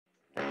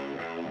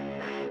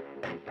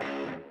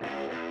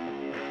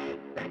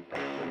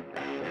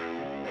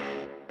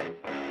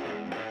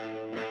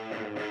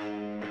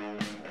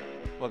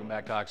Welcome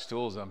back to Ox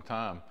Tools. I'm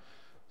Tom.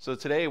 So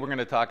today we're going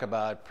to talk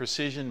about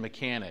precision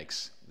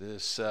mechanics.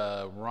 This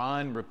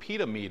Rahn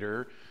Repeat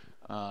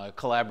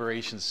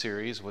collaboration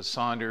series with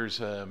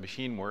Saunders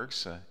Machine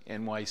Works,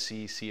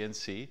 NYC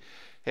CNC,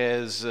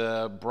 has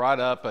brought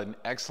up an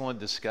excellent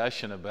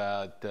discussion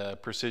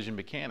about precision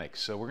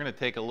mechanics. So we're going to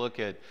take a look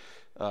at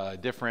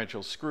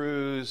differential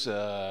screws,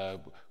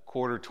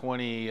 quarter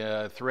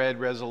 20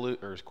 thread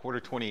resolution, or quarter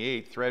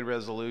 28 thread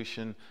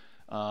resolution,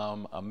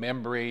 a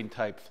membrane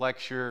type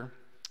flexure,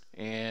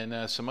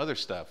 and some other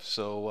stuff.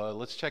 So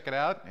let's check it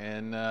out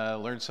and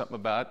learn something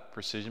about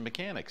precision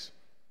mechanics.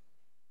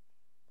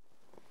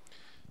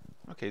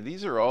 Okay,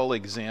 these are all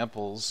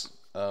examples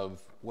of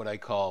what I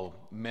call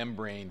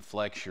membrane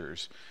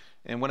flexures.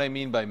 And what I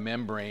mean by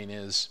membrane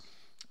is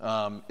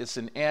it's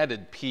an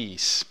added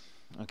piece.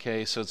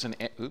 Okay, so it's an,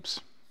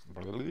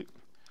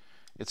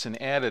 it's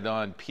an added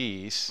on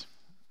piece.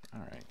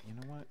 All right, you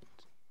know what?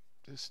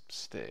 Just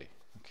stay.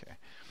 Okay.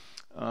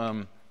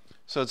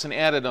 So it's an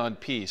added on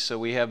piece. So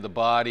we have the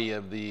body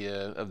of the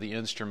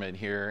instrument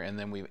here, and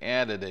then we've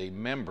added a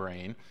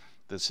membrane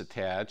that's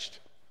attached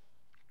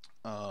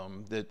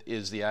that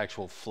is the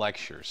actual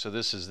flexure. So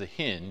this is the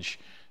hinge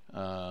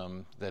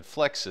that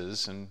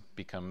flexes and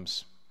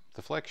becomes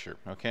the flexure.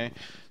 Okay,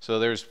 so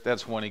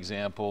that's one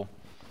example.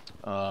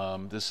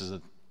 This is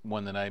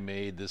one that I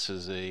made. This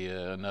is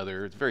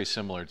another. It's very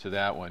similar to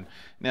that one.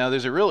 Now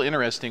there's a real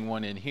interesting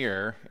one in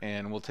here,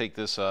 and we'll take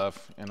this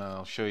off and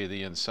I'll show you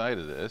the inside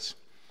of this.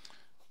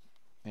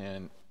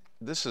 And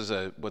this is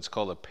what's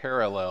called a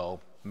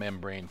parallel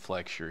membrane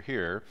flexure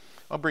here.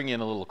 I'll bring you in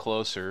a little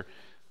closer,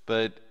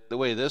 but the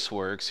way this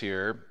works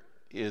here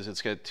is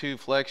it's got two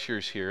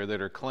flexures here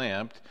that are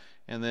clamped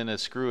and then a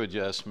screw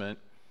adjustment.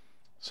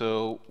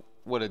 So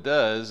what it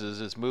does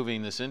is it's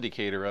moving this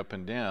indicator up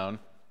and down,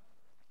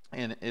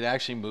 and it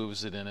actually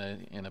moves it in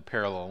a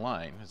parallel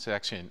line. It's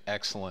actually an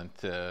excellent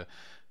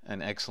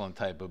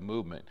type of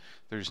movement.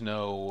 There's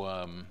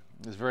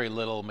very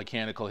little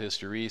mechanical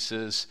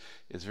hysteresis.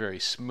 It's very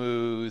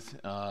smooth,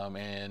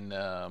 and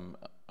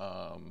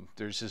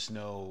there's just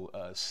no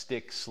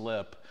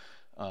stick-slip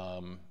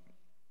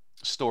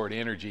stored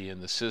energy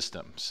in the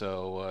system.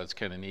 So it's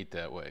kind of neat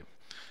that way.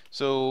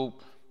 So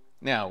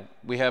now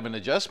we have an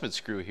adjustment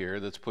screw here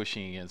that's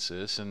pushing against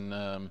this,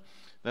 and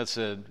that's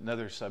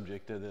another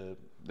subject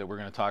that we're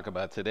going to talk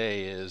about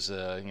today is,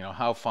 you know,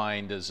 how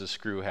fine does a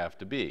screw have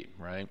to be,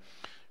 right?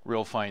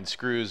 Real fine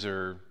screws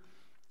are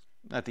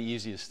not the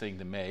easiest thing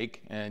to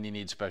make, and you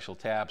need special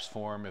taps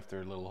for them if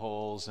they're little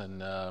holes,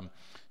 and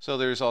so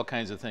there's all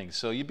kinds of things.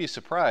 So you'd be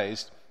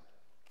surprised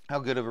how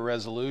good of a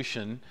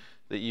resolution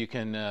that you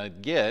can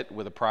get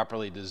with a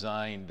properly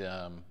designed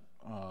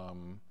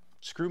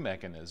screw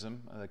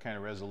mechanism, the kind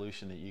of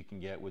resolution that you can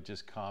get with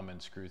just common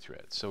screw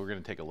threads. So we're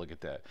going to take a look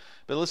at that.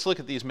 But let's look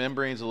at these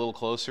membranes a little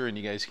closer, and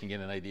you guys can get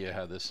an idea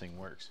how this thing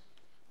works.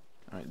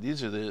 All right,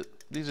 these are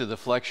the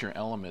flexure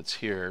elements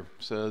here.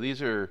 So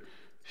these are,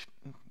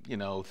 you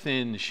know,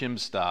 thin shim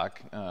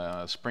stock,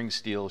 spring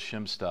steel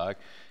shim stock,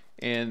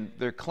 and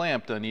they're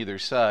clamped on either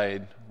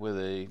side with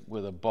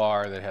a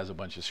bar that has a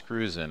bunch of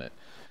screws in it.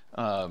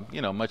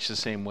 You know, much the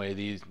same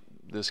way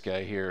this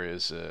guy here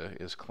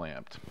is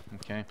clamped.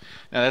 Okay,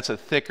 now that's a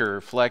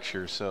thicker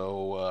flexure,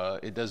 so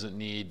it doesn't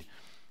need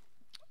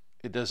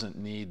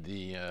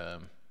the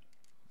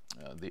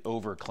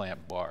over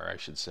clamp bar, I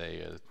should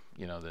say.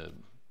 You know,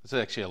 it's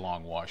actually a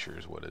long washer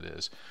is what it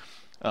is.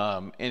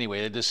 Anyway,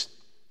 it just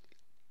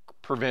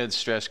prevents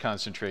stress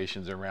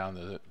concentrations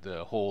around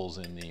the holes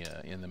in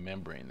the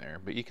membrane there.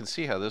 But you can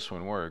see how this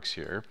one works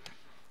here.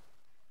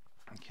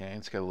 Okay,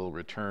 it's got a little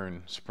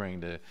return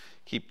spring to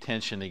keep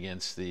tension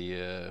against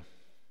the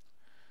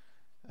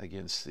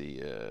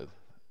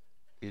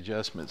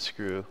adjustment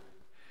screw.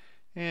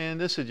 And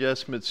this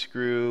adjustment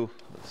screw,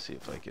 let's see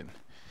if I can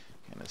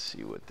kind of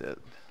see what that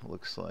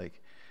looks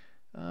like.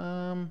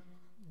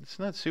 It's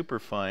not super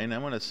fine. I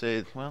want to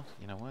say, well,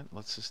 you know what?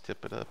 Let's just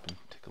tip it up and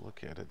take a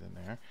look at it in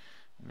there.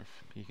 I wonder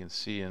if you can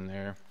see in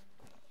there.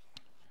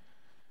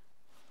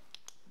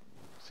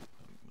 Let's see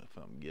if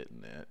I'm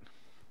getting that.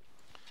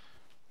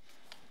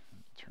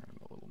 Turn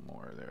it a little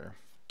more there.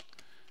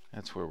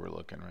 That's where we're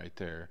looking right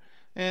there.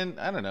 And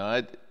I don't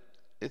know,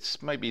 it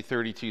might be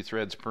 32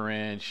 threads per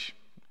inch,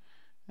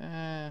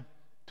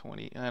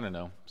 20, I don't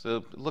know. So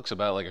it looks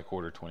about like a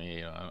quarter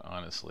 28,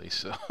 honestly.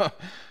 So,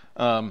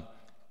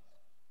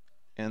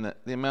 and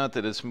the amount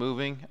that it's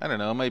moving, I don't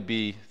know, it might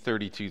be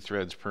 32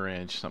 threads per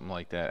inch, something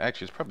like that.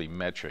 Actually, it's probably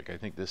metric. I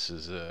think this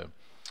is a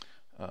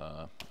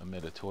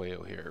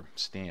Meditoyo here,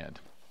 stand.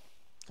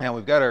 Now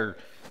we've got our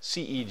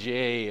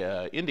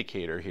CEJ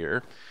indicator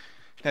here.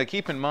 Now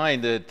keep in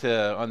mind that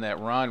on that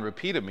Rahn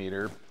Repeat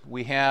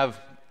we have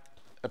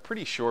a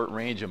pretty short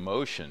range of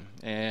motion,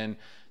 and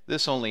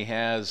this only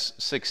has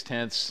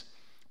 6/10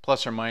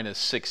 plus or minus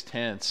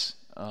 6/10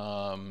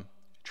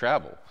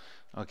 travel.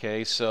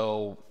 Okay,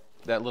 so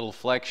that little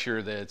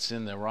flexure that's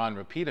in the Rahn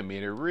Repeat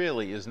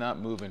really is not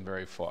moving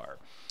very far.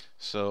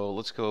 So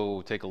let's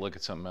go take a look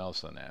at something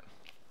else on that.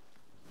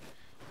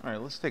 All right,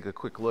 let's take a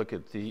quick look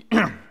at the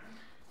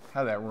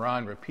how that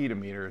Rahn Repeat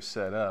meter is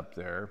set up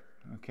there.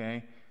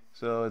 Okay,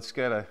 so it's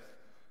got a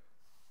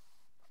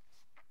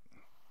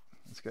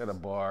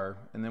bar,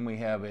 and then we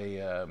have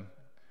a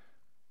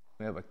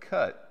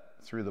cut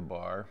through the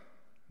bar.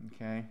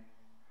 Okay,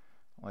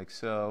 like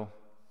so,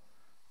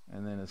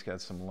 and then it's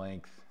got some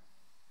length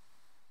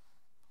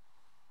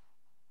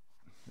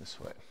this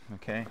way.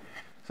 Okay,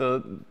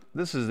 so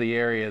this is the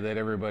area that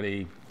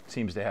everybody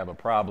seems to have a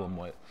problem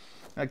with.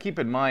 Now keep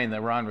in mind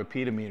that Rahn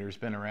Repeat meter has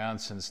been around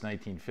since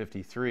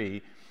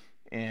 1953,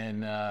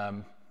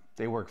 and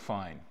they work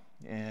fine.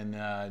 And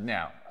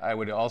now I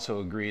would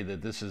also agree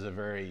that this is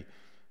a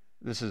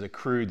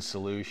crude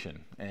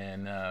solution,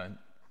 and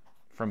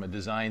from a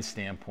design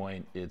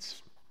standpoint,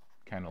 it's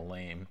kind of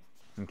lame.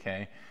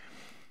 Okay,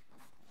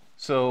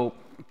 so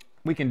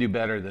we can do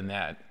better than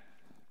that.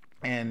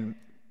 And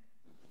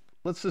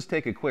let's just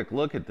take a quick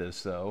look at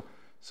this though.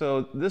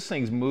 So this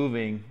thing's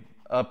moving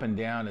up and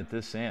down at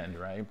this end,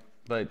 right?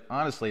 But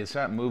honestly, it's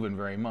not moving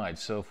very much.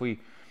 So if we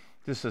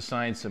just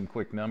assign some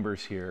quick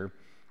numbers here,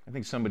 I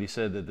think somebody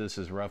said that this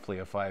is roughly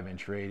a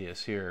 5-inch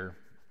radius here,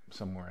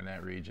 somewhere in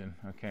that region.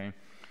 Okay,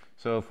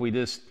 so if we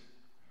just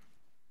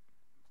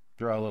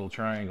draw a little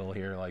triangle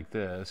here like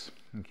this,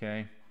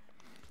 okay,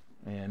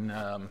 and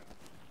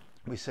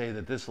we say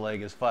that this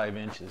leg is 5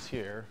 inches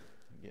here.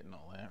 I'm getting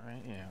all that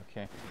right? Yeah,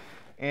 okay.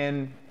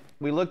 And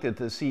we looked at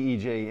the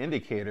CEJ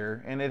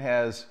indicator, and it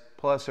has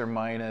plus or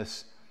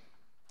minus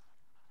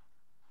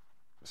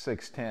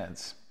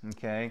 0.6.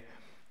 Okay,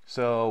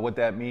 so what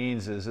that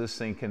means is this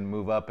thing can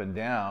move up and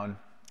down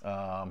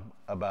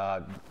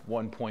about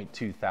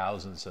 1.2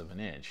 thousandths of an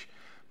inch.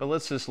 But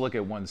let's just look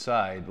at one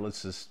side.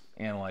 Let's just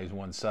analyze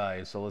one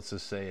side. So let's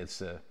just say it's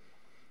the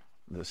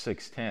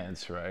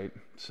 0.6, right?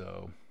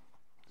 So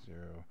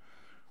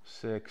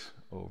 0.6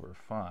 over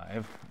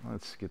 5.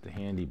 Let's get the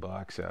handy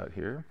box out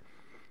here.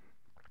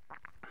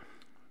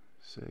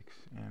 6,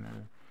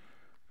 enter,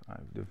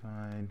 5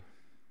 divide,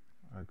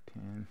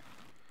 arc10.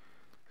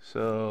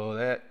 So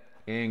that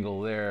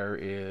angle there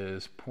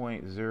is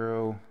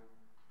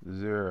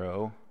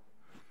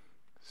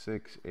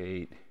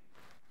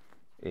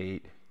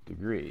 0.00688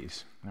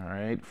 degrees. All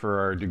right,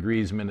 for our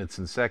degrees, minutes,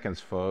 and seconds,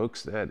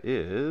 folks,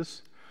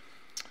 that's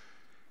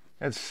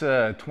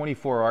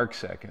 24 arc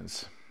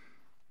seconds.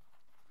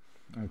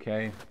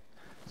 Okay,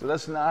 so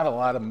that's not a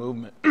lot of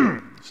movement.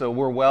 So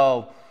we're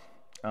well,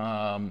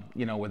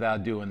 you know,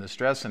 without doing the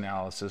stress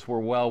analysis, we're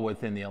well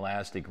within the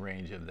elastic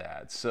range of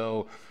that.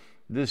 So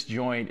this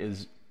joint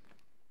is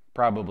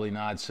probably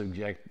not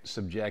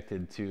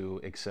subjected to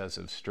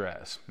excessive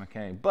stress.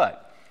 Okay,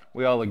 but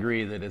we all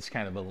agree that it's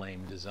kind of a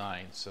lame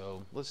design.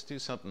 So let's do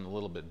something a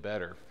little bit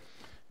better.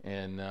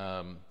 And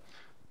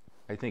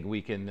I think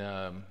we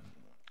can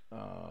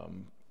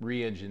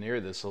re-engineer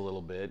this a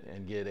little bit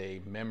and get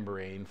a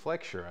membrane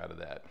flexure out of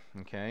that,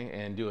 okay,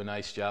 and do a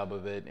nice job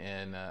of it,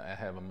 and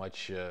have a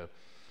much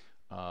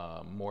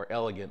more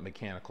elegant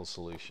mechanical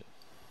solution.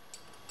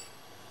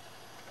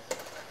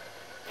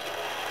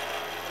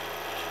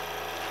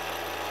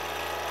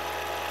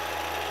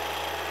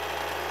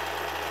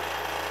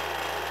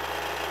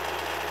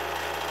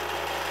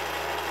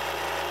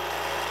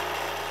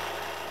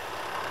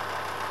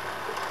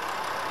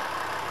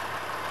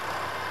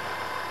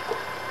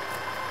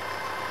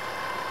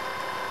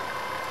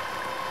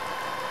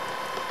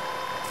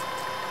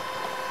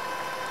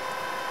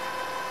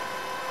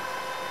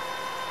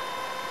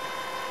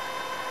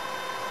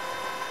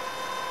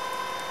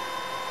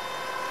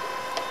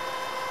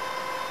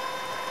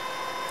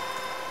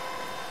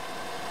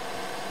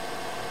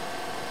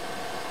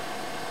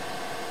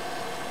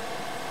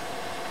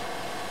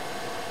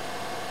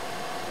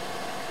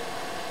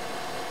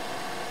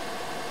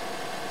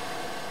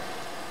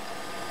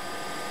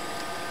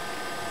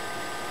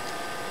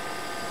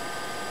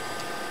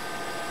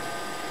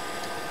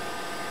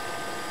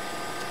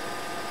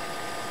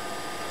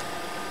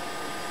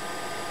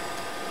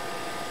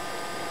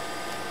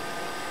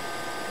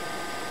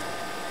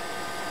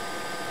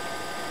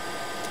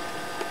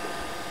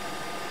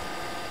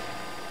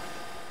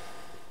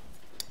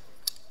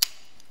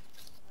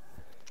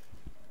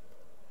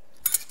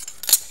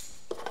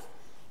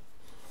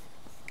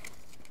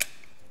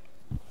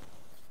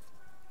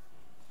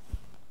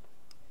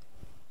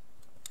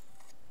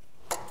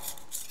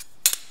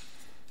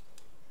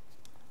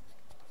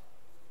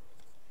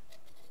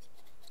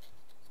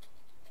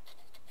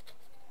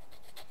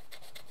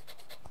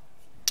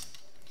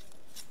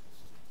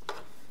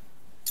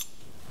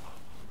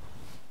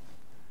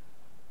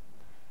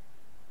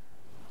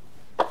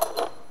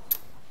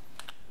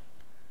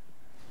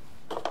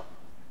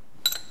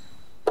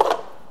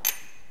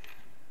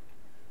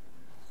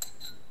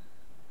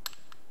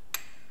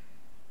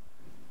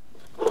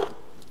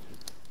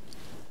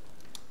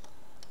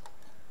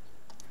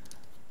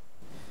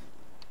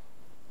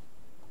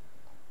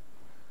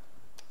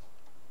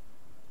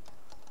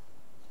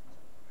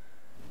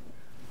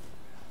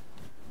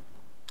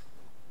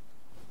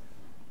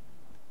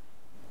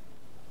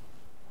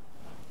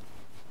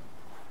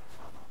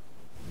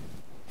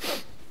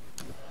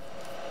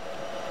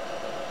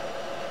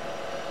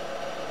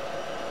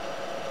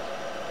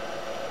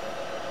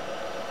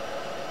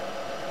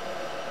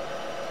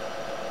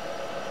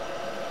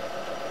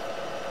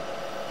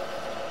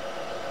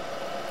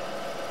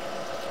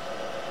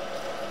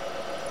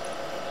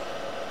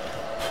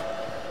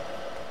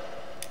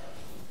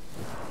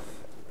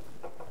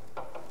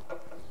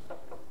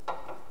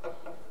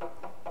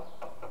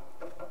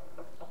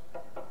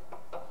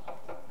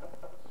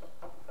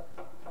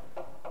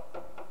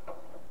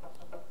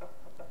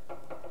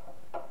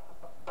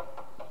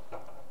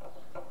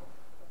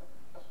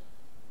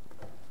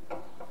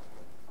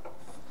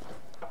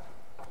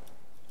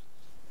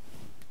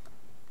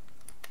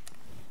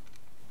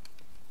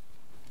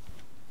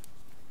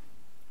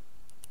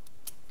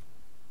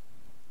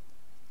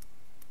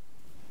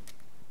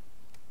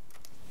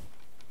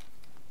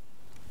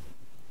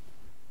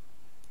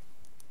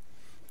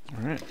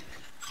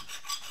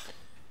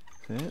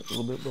 See, a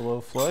little bit below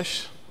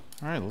flush.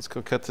 All right, let's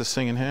go cut this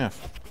thing in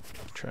half.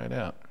 Try it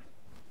out.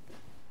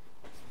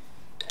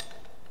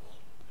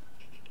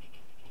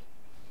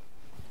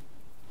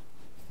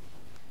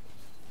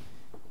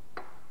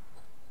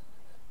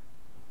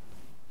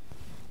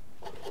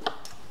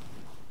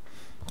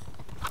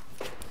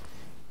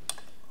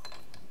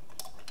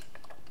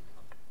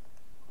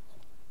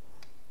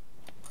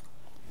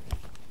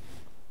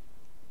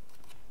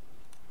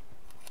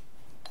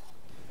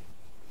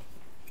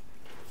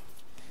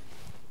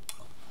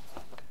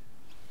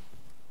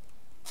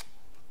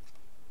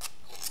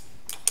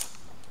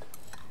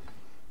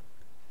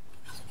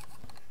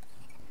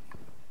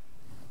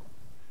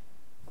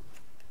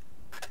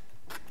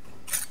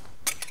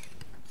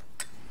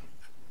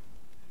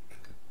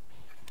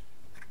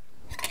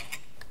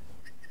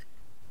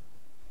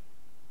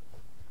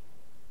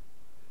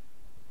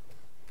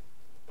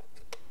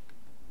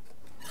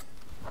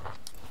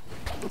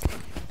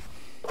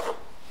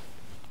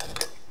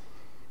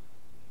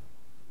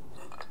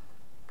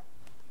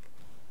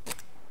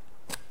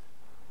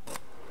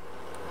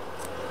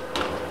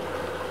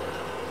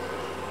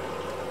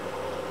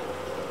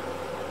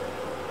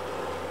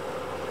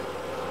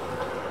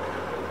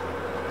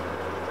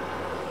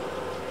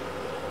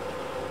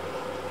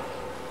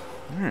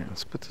 All right,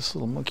 let's put this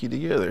little monkey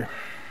together.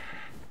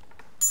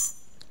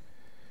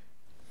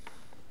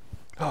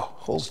 Oh,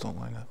 holes don't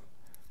line up.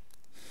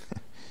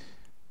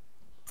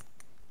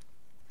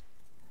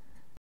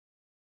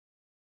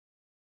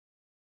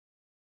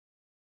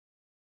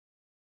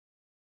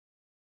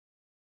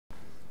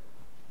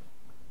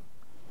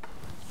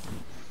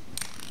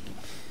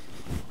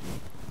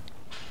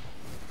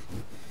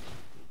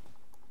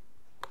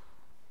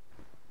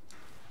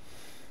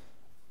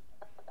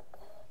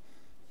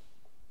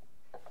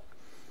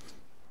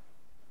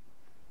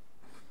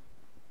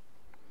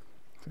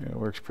 Yeah, it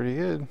works pretty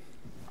good.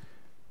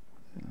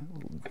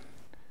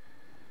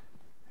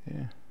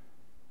 Yeah.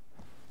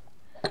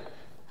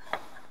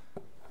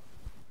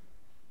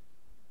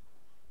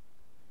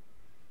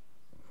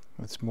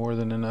 That's more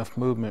than enough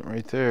movement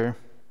right there.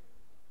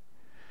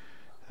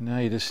 And now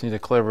you just need a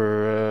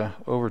clever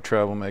over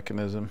travel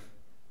mechanism.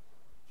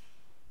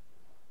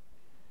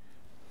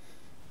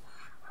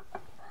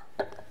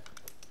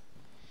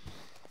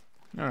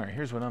 All right,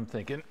 here's what I'm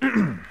thinking.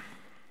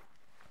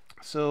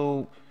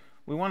 So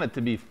we want it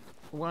to be,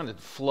 we want it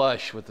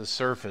flush with the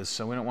surface,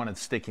 so we don't want it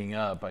sticking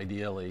up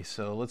ideally.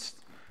 So let's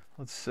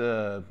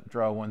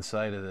draw one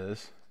side of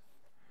this.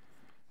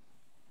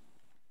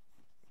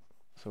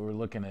 So we're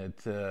looking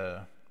at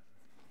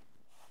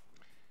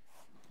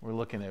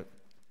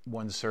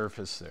one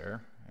surface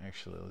there.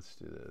 Actually, let's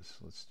do this.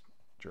 Let's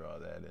draw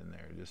that in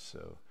there just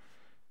so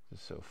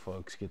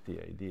folks get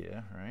the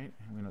idea, right?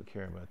 We don't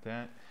care about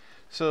that.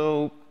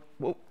 So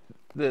well,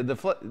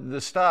 the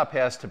stop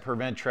has to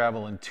prevent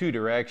travel in two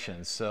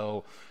directions,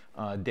 so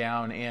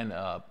down and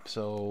up.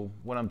 So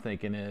what I'm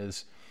thinking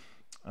is,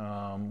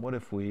 what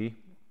if we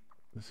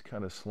just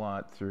cut a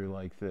slot through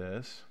like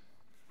this?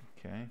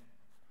 Okay.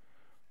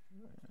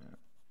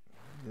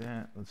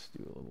 That. Let's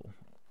do a little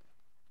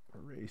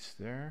erase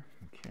there.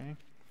 Okay.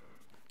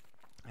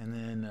 And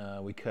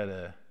then we cut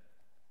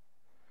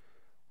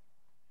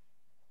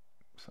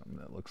something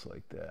that looks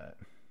like that.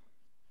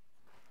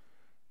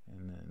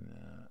 And then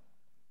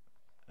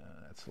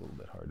that's a little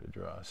bit hard to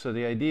draw. So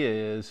the idea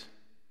is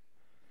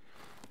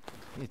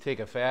you take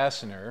a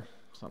fastener,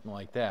 something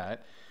like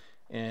that,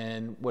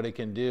 and what it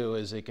can do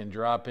is it can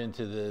drop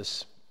into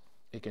this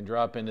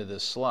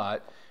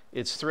slot.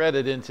 It's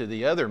threaded into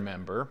the other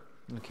member,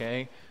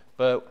 okay?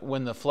 But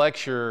when the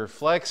flexure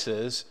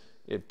flexes,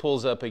 it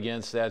pulls up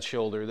against that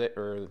shoulder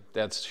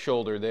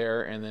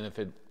there, and then if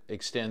it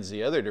extends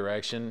the other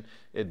direction,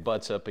 it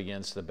butts up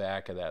against the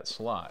back of that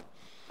slot.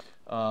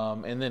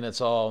 And then it's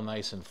all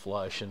nice and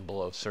flush and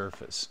below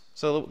surface.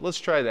 So let's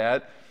try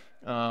that.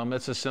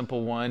 That's a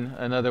simple one.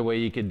 Another way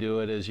you could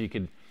do it is you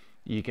can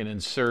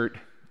insert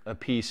a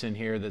piece in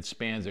here that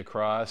spans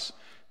across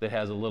that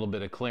has a little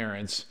bit of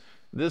clearance.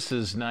 This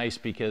is nice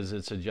because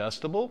it's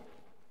adjustable.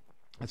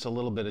 It's a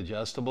little bit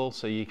adjustable,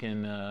 so you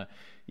can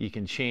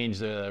change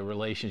the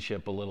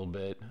relationship a little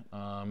bit.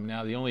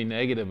 Now the only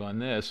negative on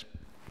this,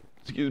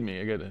 excuse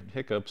me, I got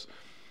hiccups,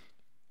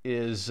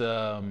 is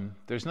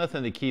there's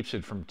nothing that keeps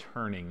it from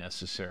turning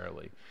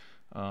necessarily.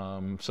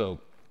 So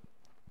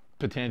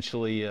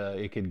potentially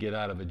it could get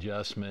out of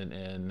adjustment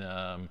and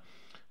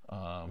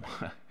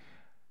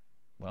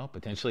well,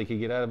 potentially it could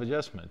get out of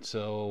adjustment.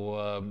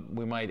 So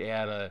we might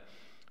add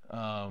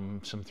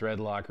some thread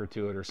locker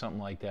to it or something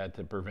like that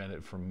to prevent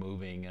it from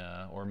moving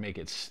or make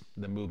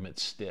the movement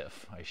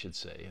stiff, I should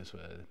say,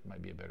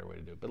 might be a better way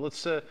to do it. But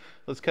let's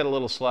cut a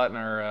little slot in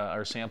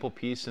our sample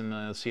piece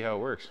and see how it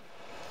works.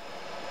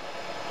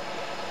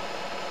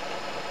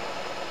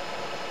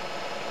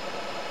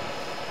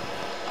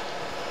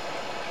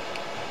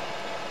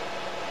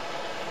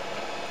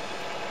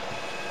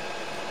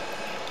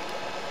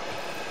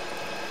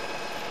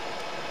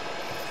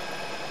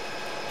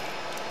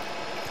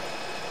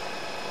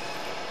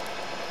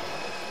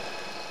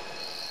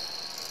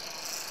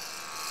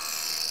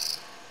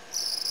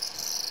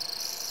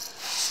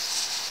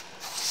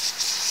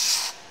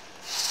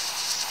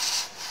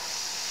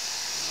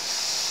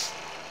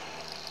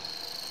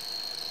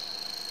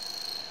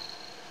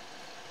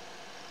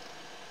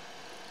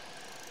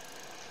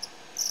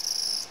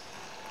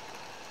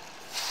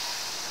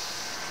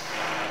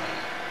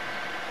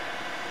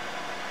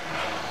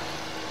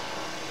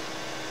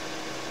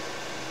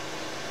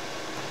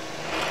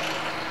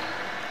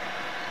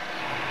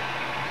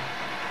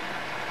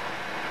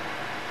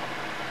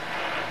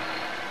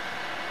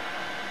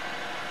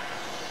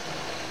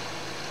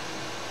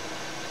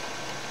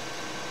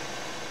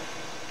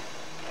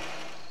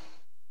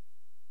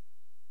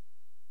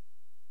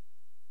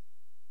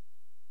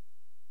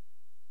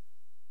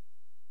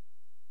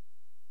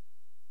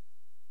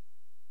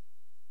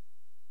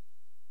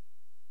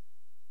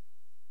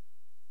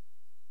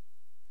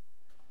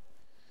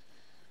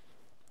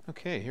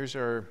 Okay, here's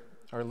our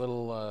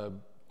little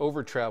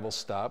over travel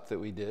stop that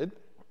we did.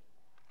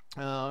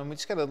 We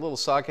just got a little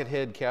socket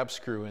head cap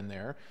screw in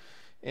there,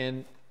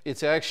 and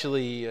it's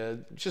actually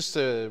just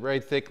the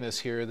right thickness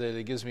here that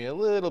it gives me a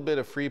little bit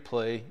of free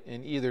play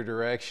in either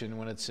direction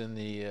when it's in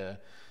the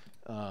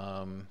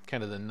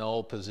kind of the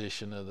null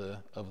position of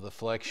the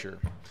flexure.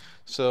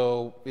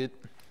 So it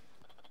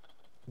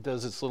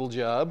does its little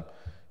job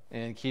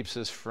and keeps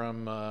us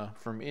from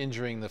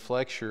injuring the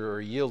flexure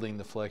or yielding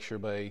the flexure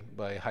by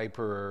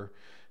hyper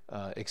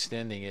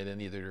extending it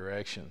in either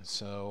direction.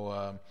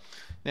 So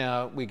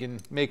now we can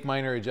make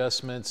minor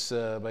adjustments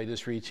by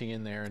just reaching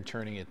in there and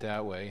turning it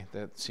that way.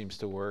 That seems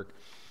to work.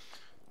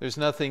 There's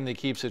nothing that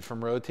keeps it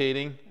from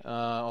rotating,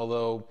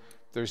 although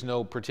there's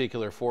no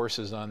particular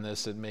forces on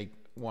this that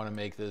want to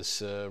make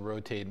this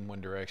rotate in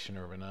one direction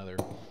or another.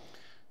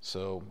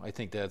 So I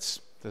think that's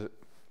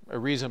a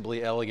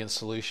reasonably elegant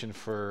solution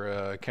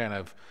for kind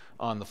of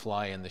on the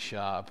fly in the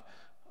shop,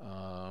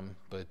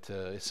 but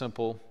it's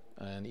simple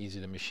and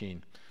easy to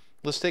machine.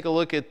 Let's take a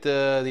look at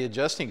the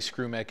adjusting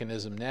screw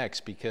mechanism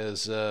next,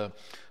 because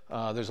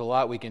there's a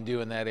lot we can do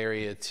in that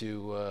area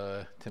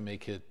to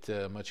make it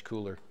much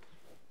cooler.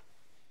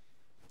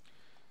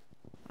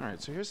 All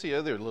right, so here's the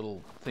other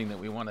little thing that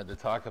we wanted to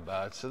talk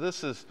about. So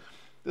this is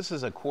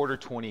a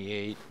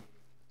 1/4-28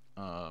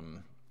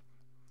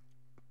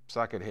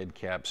 socket head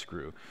cap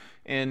screw,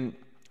 and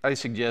I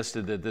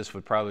suggested that this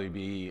would probably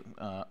be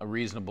a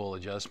reasonable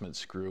adjustment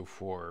screw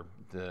for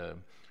the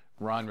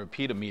Rahn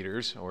Repeat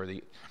meters, or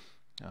the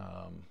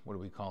what do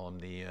we call them,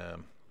 the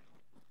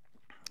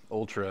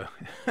ultra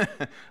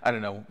I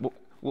don't know,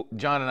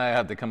 John and I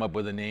have to come up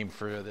with a name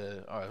for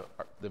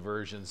the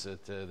versions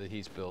that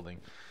he's building.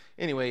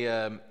 Anyway,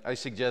 I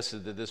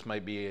suggested that this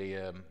might be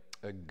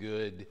a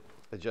good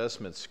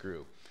adjustment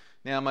screw.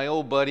 Now, my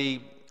old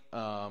buddy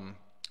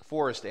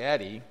Forrest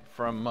Addy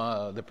from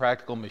the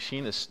Practical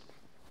Machinist,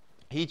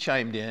 he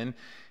chimed in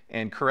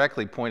and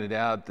correctly pointed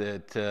out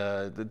that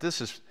that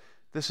this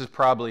is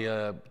probably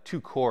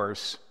too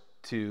coarse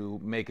to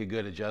make a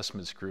good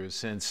adjustment screw,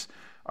 since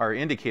our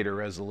indicator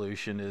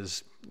resolution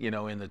is,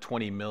 in the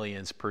 20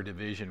 millions per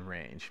division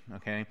range.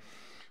 Okay,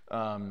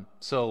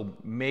 so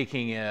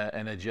making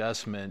an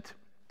adjustment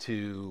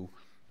to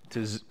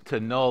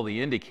null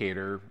the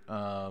indicator,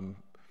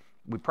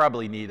 we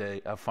probably need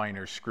a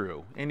finer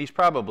screw, and he's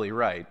probably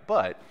right.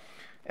 But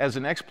as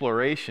an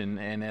exploration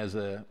and as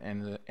a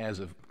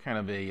kind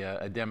of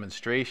a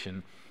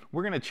demonstration,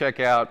 we're going to check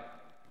out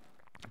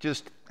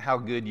just how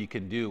good you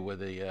can do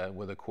with a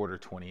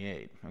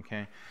 1/4-28.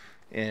 Okay,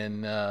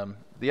 and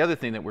the other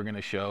thing that we're going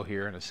to show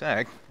here in a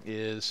sec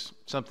is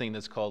something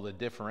that's called a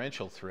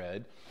differential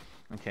thread.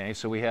 Okay,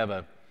 so we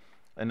have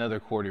another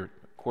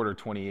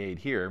 1/4-28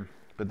 here,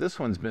 but this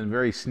one's been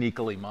very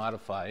sneakily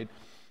modified,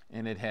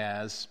 and it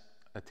has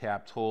a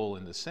tapped hole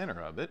in the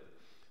center of it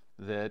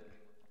that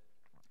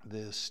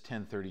this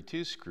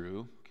 1032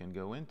 screw can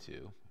go into,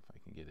 if I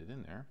can get it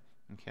in there.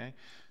 Okay,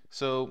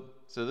 so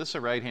this is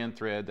a right-hand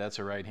thread, that's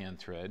a right-hand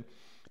thread,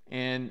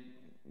 and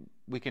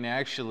we can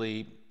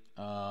actually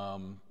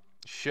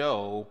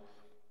show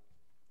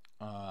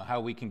how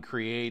we can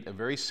create a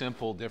very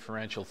simple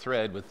differential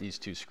thread with these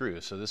two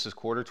screws. So this is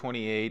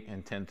 1/4-28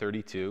 and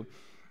 1032,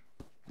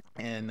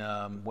 and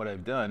what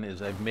I've done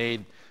is I've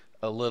made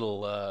a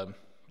little,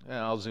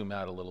 I'll zoom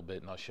out a little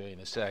bit and I'll show you in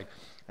a sec.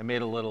 I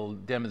made a little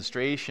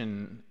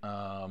demonstration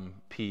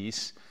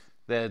piece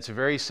that's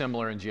very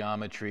similar in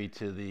geometry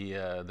to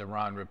the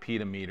Rahn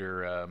Repeat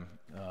meter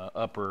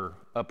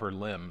upper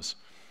limbs.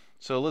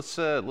 So let's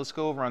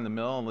go over on the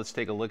mill and let's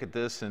take a look at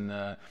this,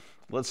 and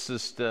let's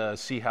just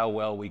see how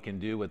well we can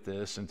do with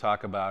this, and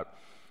talk about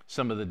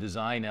some of the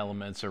design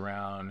elements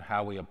around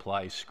how we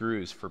apply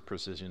screws for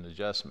precision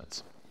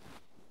adjustments.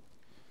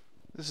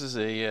 This is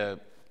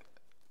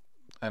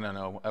I don't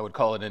know, I would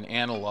call it an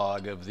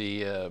analog of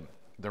the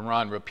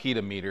Rahn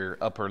Repeat meter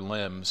upper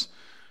limbs.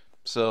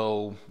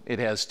 So it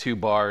has two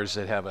bars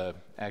that have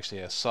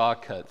actually a saw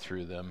cut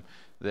through them,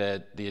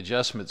 that the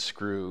adjustment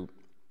screw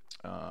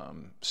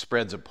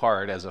spreads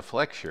apart as a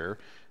flexure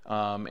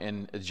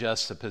and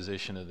adjusts the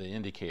position of the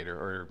indicator,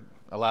 or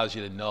allows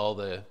you to null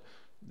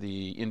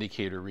the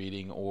indicator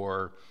reading,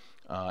 or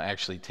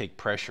actually take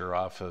pressure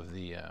off of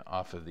the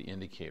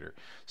indicator.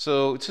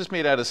 So it's just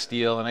made out of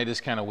steel, and I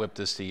just kind of whipped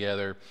this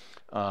together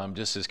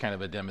just as kind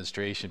of a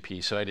demonstration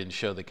piece. So I didn't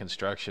show the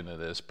construction of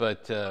this,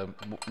 but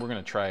we're going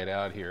to try it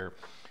out here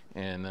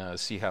and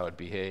see how it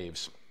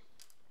behaves.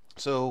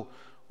 So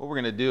what we're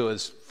going to do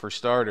is, for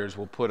starters,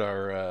 we'll put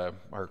our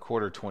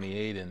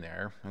 1/4-28 in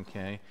there.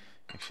 Okay.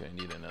 Actually, I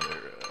need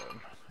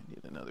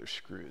another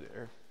screw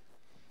there.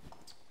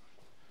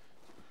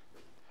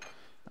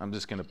 I'm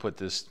just going to put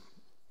this.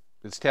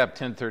 It's tapped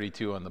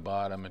 1032 on the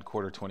bottom and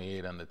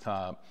 1/4-28 on the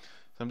top.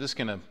 So I'm just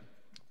going to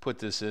put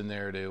this in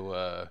there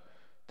to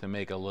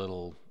make a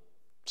little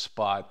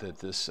spot that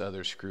this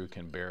other screw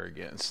can bear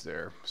against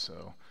there.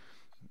 So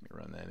let me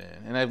run that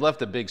in. And I've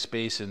left a big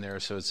space in there,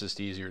 so it's just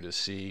easier to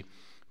see.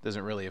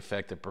 Doesn't really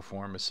affect the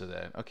performance of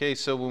that. Okay,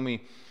 so when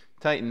we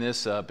tighten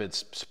this up,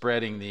 it's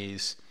spreading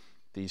these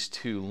these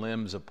two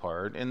limbs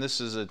apart, and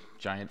this is a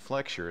giant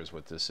flexure is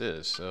what this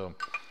is. So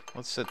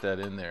let's set that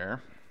in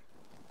there.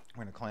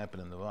 We're going to clamp it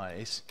in the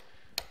vise,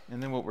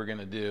 and then what we're going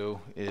to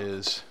do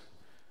is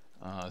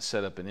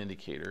set up an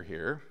indicator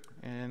here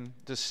and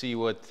just see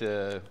what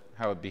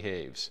how it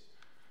behaves.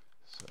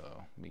 So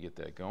let me get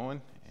that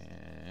going,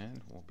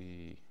 and we'll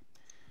be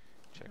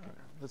checking.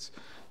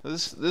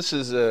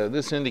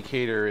 This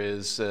indicator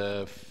is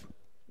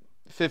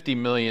 50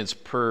 millionths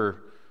per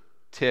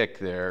tick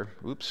there.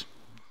 Oops.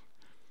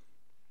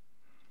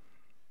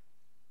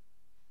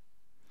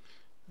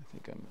 I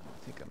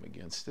think I'm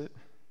against it.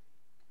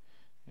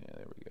 Yeah,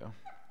 there we go.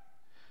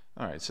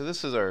 All right, so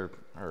this is our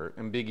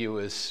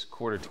ambiguous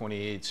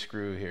 1/4-28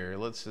 screw here.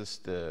 Let's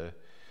just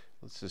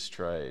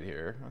try it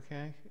here.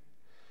 Okay.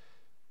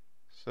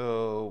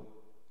 So,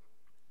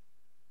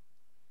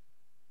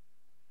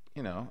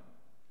 you know,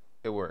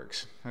 it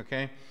works.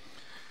 Okay.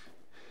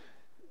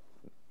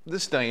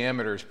 This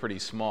diameter is pretty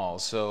small,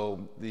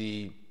 so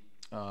the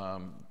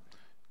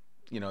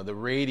you know, the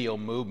radial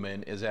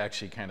movement is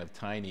actually kind of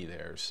tiny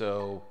there.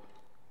 So,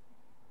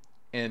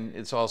 and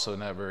it's also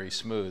not very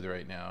smooth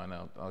right now, and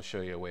I'll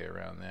show you a way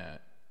around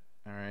that.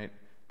 All right,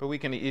 but we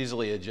can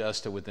easily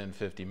adjust to within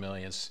 50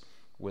 millionths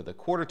with a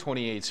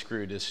 1/4-28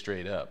 screw just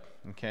straight up.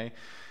 Okay,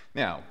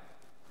 now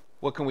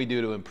what can we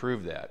do to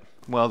improve that?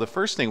 Well, the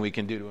first thing we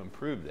can do to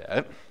improve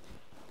that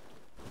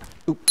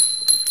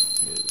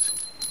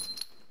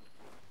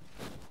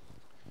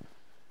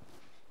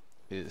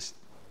is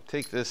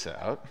take this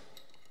out.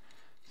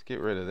 Let's get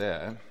rid of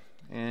that,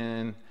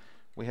 and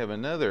we have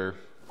another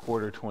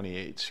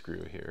 1/4-28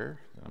 screw here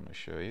that I'm going to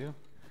show you.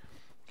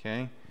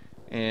 Okay,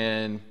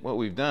 and what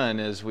we've done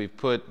is we've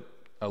put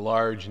a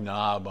large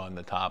knob on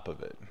the top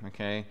of it.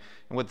 Okay,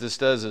 and what this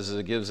does is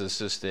it gives us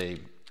just a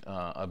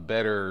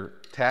better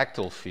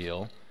tactile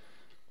feel.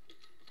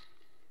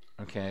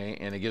 Okay,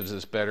 and it gives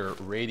us better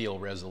radial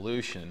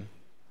resolution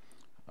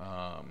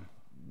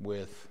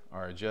with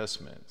our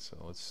adjustment. So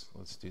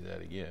let's do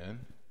that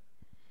again.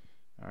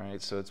 All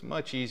right, so it's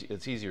much easier.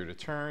 It's easier to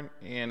turn,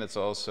 and it's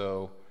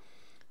also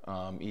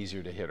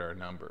easier to hit our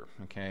number.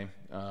 Okay,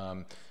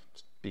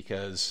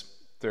 because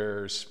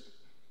there's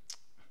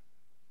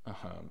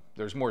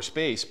more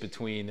space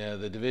between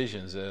the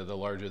divisions, the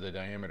larger the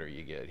diameter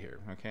you get here.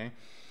 Okay,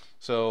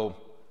 so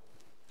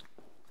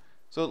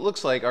it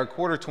looks like our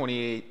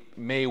 1/4-28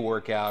 may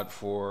work out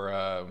for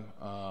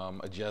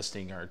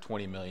adjusting our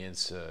 20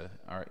 millionths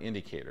our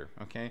indicator.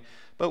 Okay,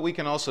 but we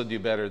can also do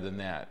better than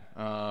that.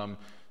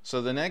 So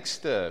the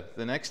next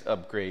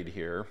upgrade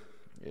here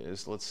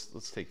is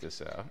let's take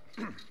this out.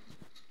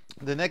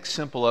 The next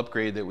simple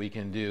upgrade that we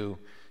can do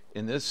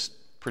in this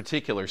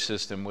particular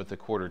system with the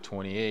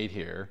 1/4-28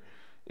 here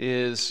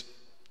is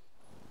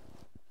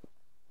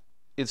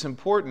it's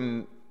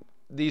important.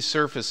 These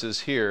surfaces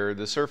here,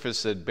 the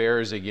surface that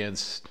bears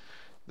against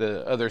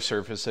the other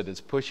surface that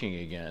it's pushing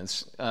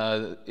against,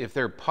 if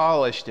they're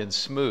polished and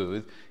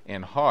smooth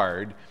and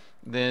hard,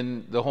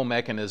 then the whole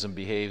mechanism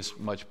behaves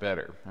much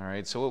better. All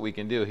right, so what we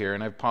can do here,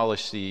 and I've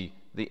polished the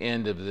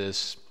end of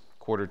this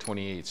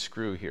 1/4-28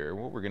 screw here.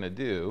 What we're going to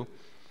do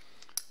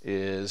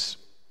is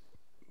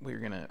we're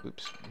going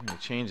to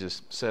change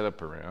this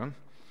setup around,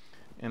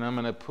 and I'm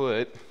going to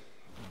put,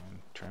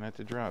 try not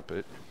to drop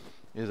it,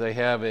 is I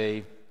have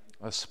a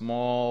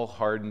small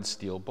hardened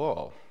steel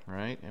ball,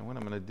 right? And what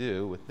I'm going to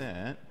do with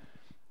that,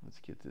 let's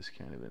get this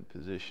kind of in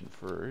position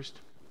first,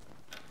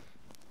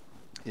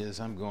 is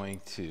I'm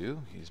going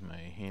to use my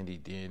handy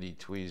dandy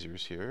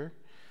tweezers here,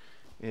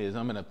 is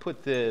I'm going to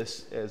put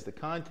this as the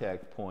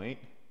contact point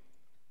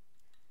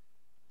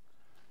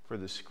for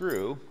the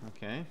screw,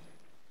 okay,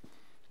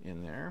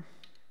 in there,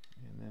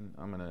 and then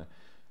I'm going to,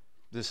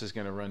 this is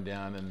going to run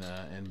down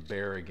and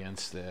bear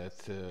against that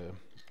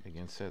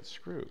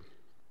screw.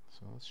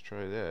 So let's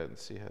try that and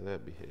see how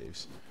that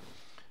behaves.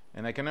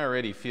 And I can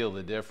already feel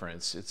the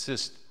difference. It's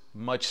just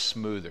much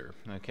smoother,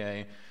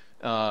 okay?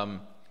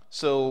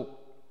 So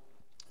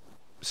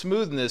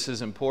smoothness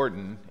is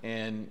important,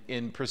 and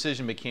in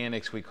precision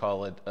mechanics we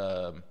call it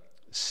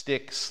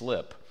stick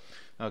slip,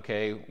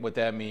 okay? What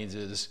that means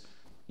is,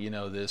 you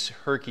know, this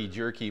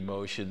herky-jerky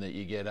motion that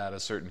you get out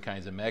of certain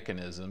kinds of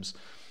mechanisms,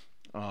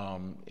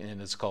 and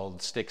it's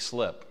called stick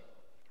slip.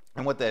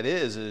 And what that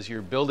is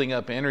you're building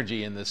up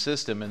energy in the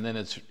system, and then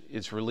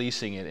it's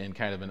releasing it in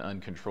kind of an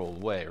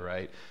uncontrolled way,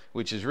 right?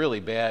 Which is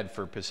really bad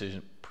for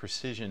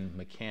precision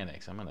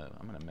mechanics. I'm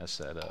gonna mess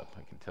that up,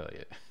 I can tell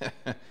you.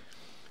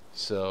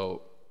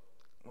 So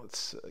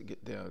let's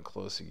get down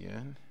close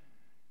again.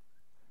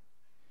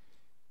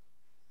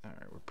 All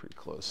right, we're pretty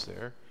close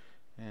there,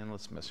 and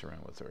let's mess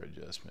around with our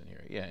adjustment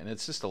here. Yeah, and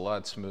it's just a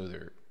lot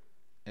smoother.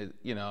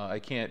 You know, I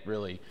can't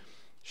really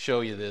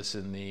show you this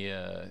in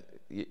the.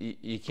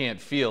 You can't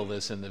feel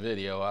this in the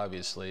video,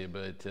 obviously,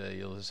 but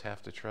you'll just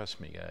have to trust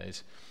me,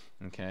 guys.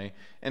 Okay,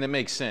 and it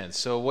makes sense.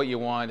 So what you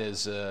want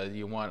is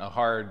you want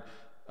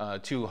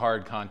two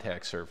hard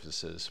contact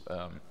surfaces.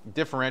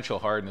 Differential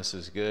hardness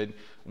is good.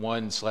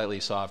 One slightly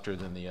softer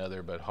than the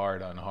other, but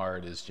hard on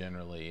hard is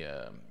generally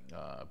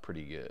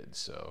pretty good.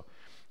 So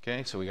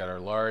Okay, so we got our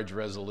large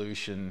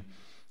resolution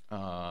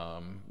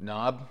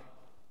knob,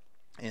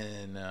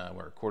 and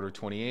we're a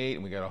 1/4-28,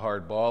 and we got a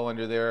hard ball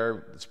under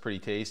there. It's pretty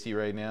tasty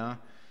right now.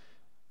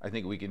 I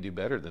think we can do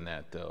better than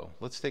that, though.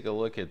 Let's take a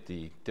look at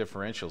the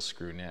differential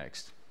screw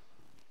next.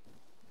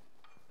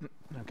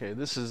 Okay,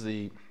 this is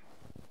the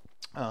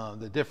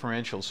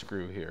differential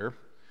screw here,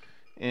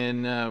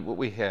 and what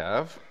we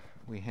have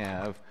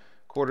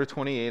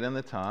 1/4-28 on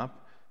the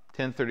top,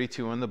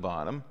 10/32 on the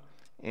bottom,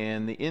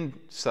 and the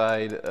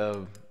inside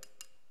of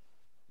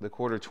the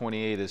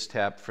 1/4-28 is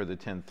tapped for the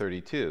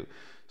 10/32.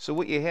 So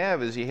what you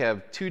have is you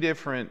have two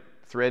different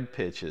thread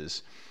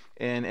pitches,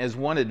 and as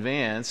one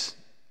advances,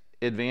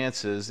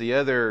 the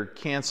other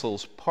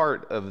cancels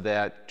part of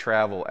that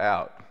travel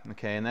out.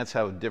 Okay, and that's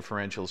how a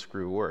differential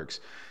screw works.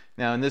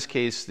 Now in this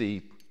case,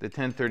 the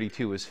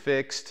 10/32 is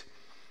fixed,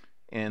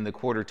 and the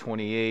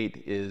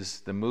 1/4-28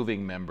 is the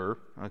moving member.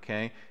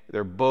 Okay,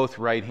 they're both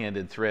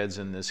right-handed threads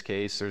in this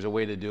case. There's a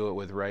way to do it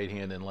with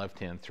right-hand and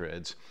left-hand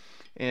threads,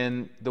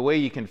 and the way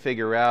you can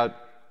figure out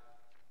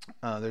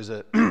there's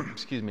a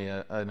excuse me,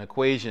 an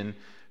equation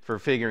for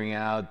figuring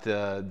out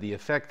the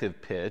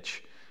effective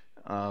pitch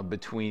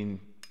between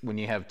when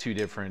you have two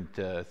different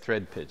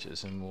thread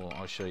pitches, and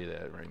I'll show you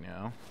that right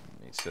now.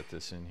 Let me set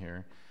this in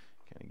here,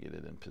 kind of get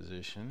it in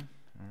position.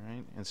 All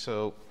right, and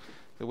so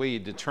the way you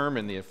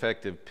determine the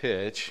effective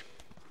pitch,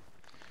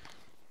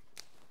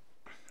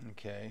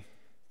 okay,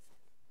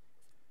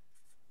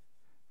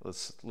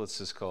 let's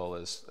just call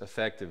this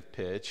effective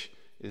pitch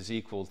is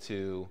equal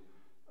to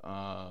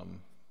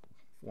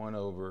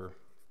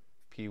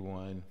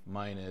 1/P1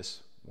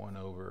 minus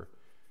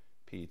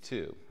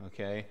 1/P2.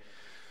 Okay,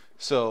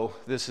 so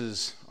this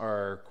is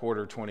our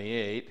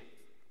 1/4-28.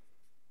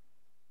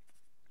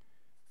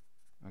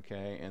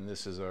 Okay, and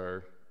this is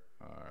our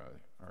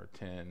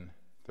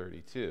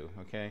 10/32.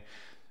 Okay,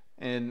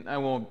 and I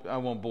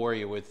won't bore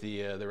you with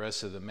the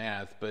rest of the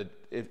math, but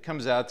it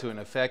comes out to an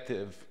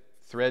effective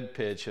thread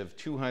pitch of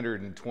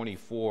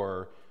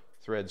 224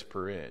 threads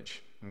per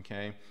inch.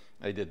 Okay,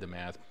 I did the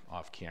math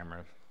off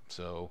camera,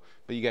 so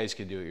but you guys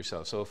can do it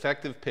yourself. So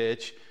effective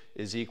pitch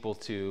is equal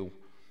to,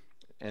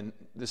 and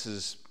this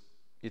is,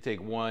 you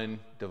take 1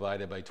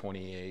 divided by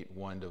 28,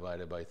 1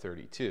 divided by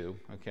 32.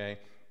 Okay,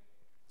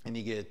 and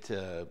you get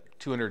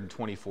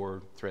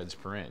 224 threads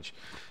per inch.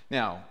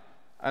 Now,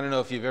 I don't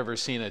know if you've ever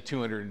seen a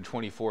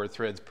 224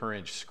 threads per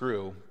inch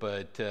screw,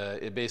 but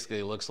it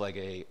basically looks like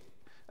a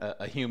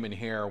human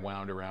hair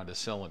wound around a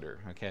cylinder.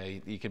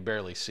 Okay, you can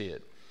barely see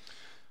it.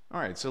 All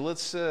right, so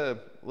let's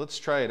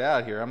try it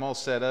out here. I'm all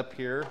set up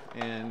here,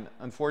 and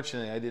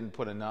unfortunately I didn't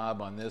put a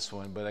knob on this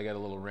one, but I got a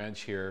little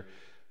wrench here.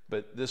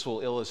 But this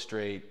will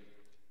illustrate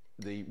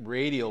the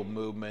radial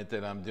movement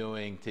that I'm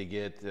doing to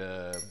get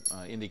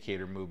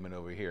indicator movement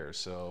over here.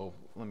 So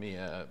let me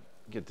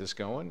get this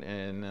going,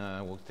 and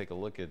we'll take a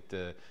look at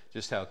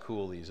just how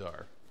cool these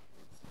are.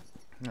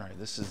 All right,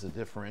 this is the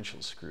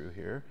differential screw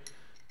here.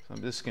 So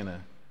I'm just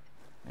gonna,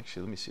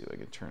 actually, let me see if I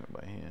can turn it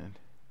by hand.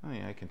 Oh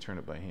yeah, I can turn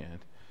it by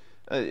hand.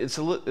 It's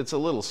a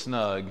little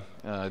snug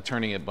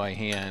turning it by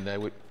hand. I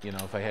would, you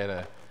know, if I had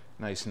a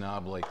nice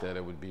knob like that,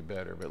 it would be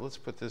better. But let's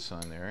put this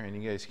on there, and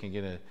you guys can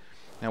get a.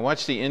 Now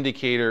watch the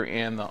indicator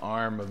and the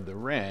arm of the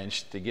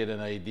wrench to get an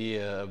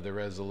idea of the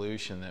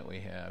resolution that we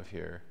have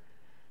here.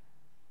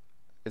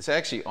 It's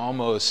actually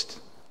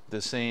almost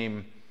the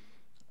same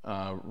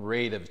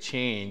rate of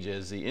change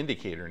as the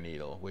indicator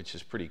needle, which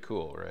is pretty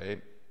cool,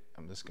 right?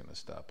 I'm just going to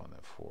stop on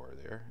that 4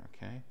 there,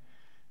 okay?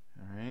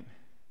 All right.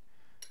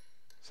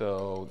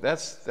 So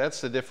that's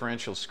the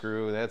differential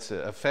screw. That's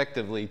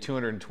effectively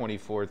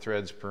 224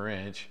 threads per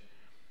inch.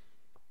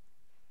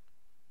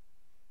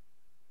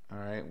 All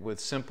right, with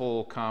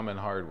simple common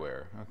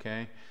hardware,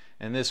 okay?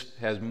 And this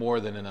has more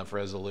than enough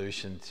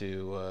resolution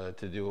to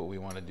do what we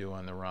want to do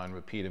on the Rahn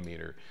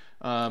Repeat-O-Meter.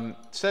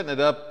 Setting it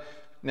up,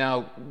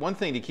 now one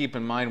thing to keep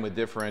in mind with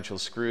differential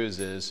screws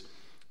is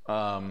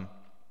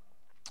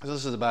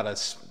this is about an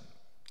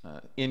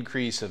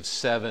increase of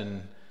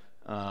 7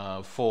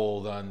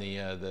 fold on the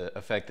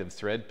effective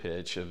thread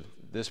pitch of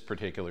this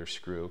particular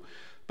screw,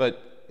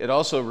 but it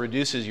also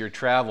reduces your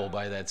travel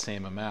by that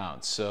same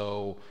amount.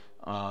 So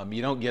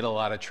you don't get a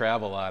lot of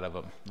travel out of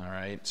them, all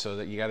right? So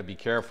that you got to be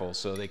careful.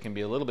 So they can be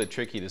a little bit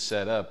tricky to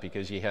set up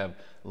because you have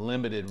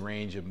limited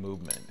range of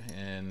movement,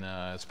 and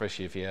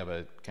especially if you have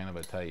a kind of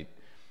a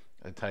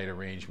tight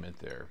arrangement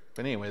there.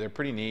 But anyway, they're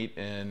pretty neat,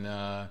 and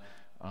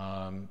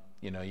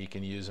you know, you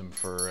can use them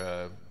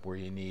for where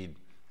you need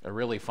a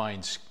really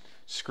fine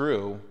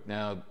screw.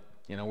 Now,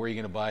 you know, where are you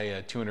going to buy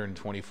a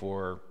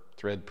 224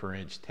 thread per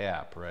inch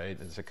tap, right?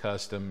 It's a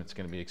custom. It's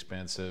going to be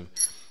expensive.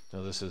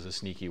 So this is a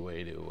sneaky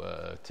way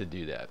to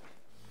do that.